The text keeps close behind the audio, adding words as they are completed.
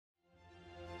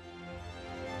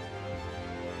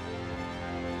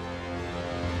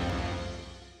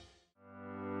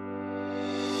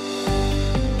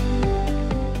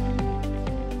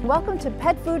welcome to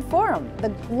Petfood Forum, the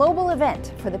global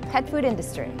event for the pet food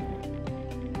industry.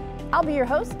 I'll be your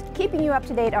host, keeping you up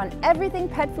to date on everything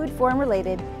Petfood Forum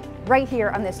related right here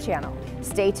on this channel.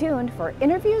 Stay tuned for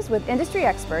interviews with industry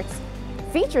experts,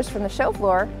 features from the show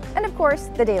floor, and of course,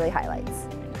 the daily highlights.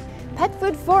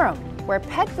 Petfood Forum, where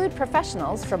pet food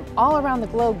professionals from all around the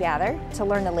globe gather to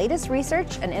learn the latest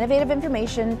research and innovative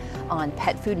information on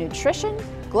pet food nutrition,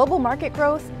 global market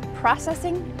growth,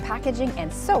 processing, packaging,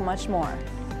 and so much more.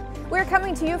 We're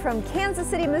coming to you from Kansas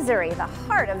City, Missouri, the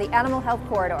heart of the animal health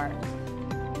corridor.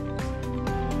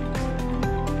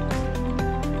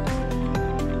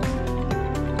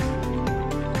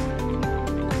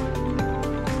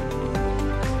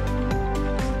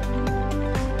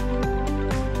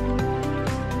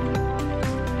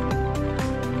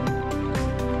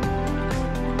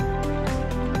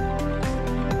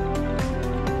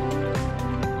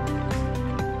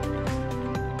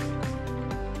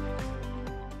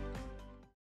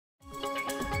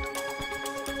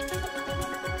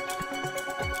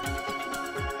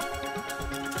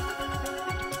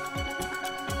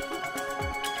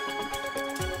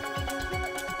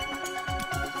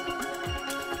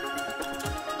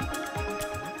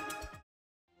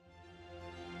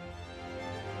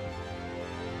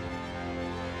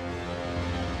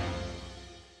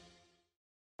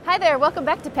 Hi there, welcome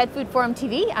back to Petfood Forum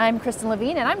TV. I'm Kristen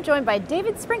Levine and I'm joined by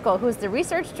David Sprinkle, who is the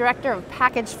Research Director of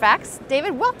Packaged Facts.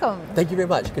 David, welcome. Thank you very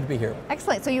much, good to be here.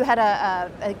 Excellent, so you had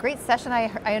a great session,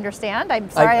 I understand. I'm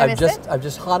sorry I missed it. I'm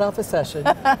just hot off a session.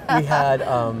 We had,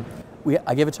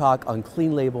 I gave a talk on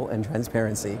clean label and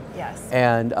transparency. Yes.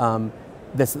 And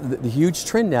the huge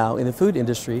trend now in the food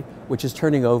industry, which is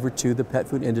turning over to the pet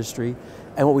food industry.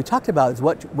 And what we talked about is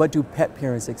what do pet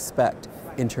parents expect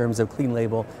in terms of clean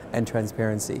label and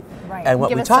transparency. Right. And what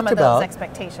Give we us talked some of about, those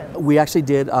expectations. We actually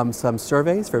did some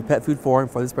surveys for Petfood Forum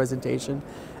for this presentation,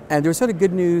 and there was sort of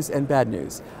good news and bad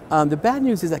news. The bad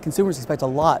news is that consumers expect a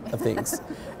lot of things,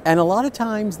 and a lot of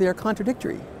times they're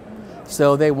contradictory.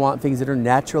 So they want things that are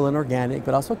natural and organic,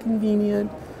 but also convenient,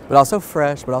 but also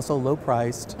fresh, but also low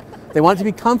priced. They want it to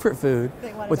be comfort food,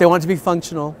 but they want it to be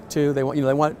functional too. They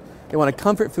want a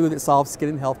comfort food that solves skin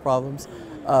and health problems.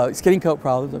 Skin and coat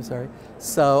problems, I'm sorry.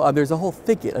 So there's a whole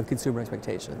thicket of consumer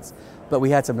expectations, but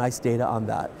we had some nice data on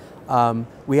that.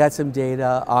 We had some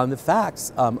data on the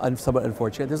facts, somewhat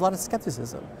unfortunate. There's a lot of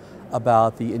skepticism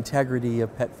about the integrity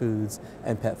of pet foods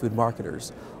and pet food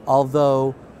marketers.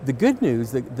 Although the good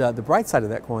news, the bright side of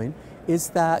that coin, is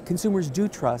that consumers do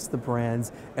trust the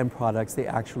brands and products they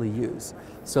actually use.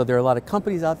 So there are a lot of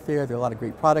companies out there are a lot of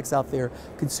great products out there.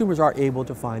 Consumers are able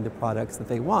to find the products that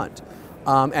they want.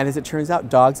 And as it turns out,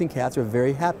 dogs and cats are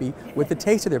very happy with the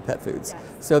taste of their pet foods.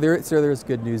 Yes. So there's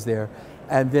good news there.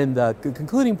 And then the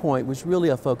concluding point was really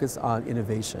a focus on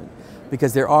innovation,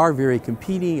 because there are very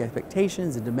competing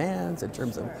expectations and demands in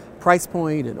terms of price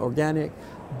point and organic,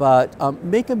 but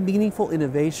make a meaningful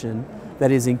innovation that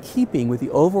is in keeping with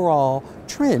the overall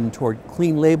trend toward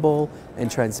clean label and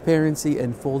transparency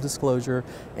and full disclosure,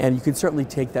 and you can certainly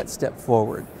take that step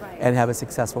forward and have a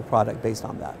successful product based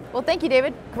on that. Well, thank you,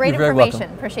 David. Great You're information. very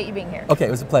welcome. Appreciate you being here. Okay,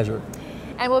 it was a pleasure.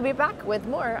 And we'll be back with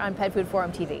more on Petfood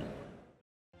Forum TV.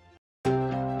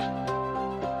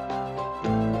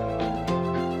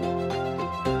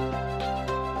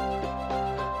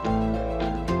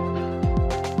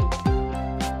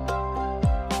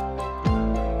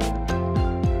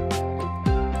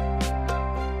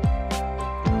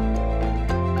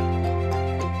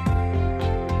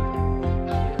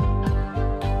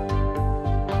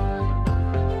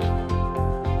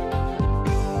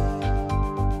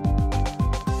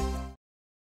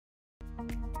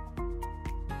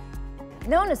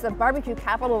 Known as the barbecue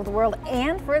capital of the world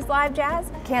and for its live jazz,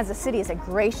 Kansas City is a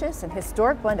gracious and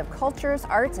historic blend of cultures,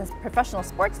 arts, and professional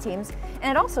sports teams,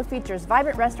 and it also features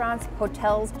vibrant restaurants,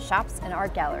 hotels, shops, and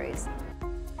art galleries.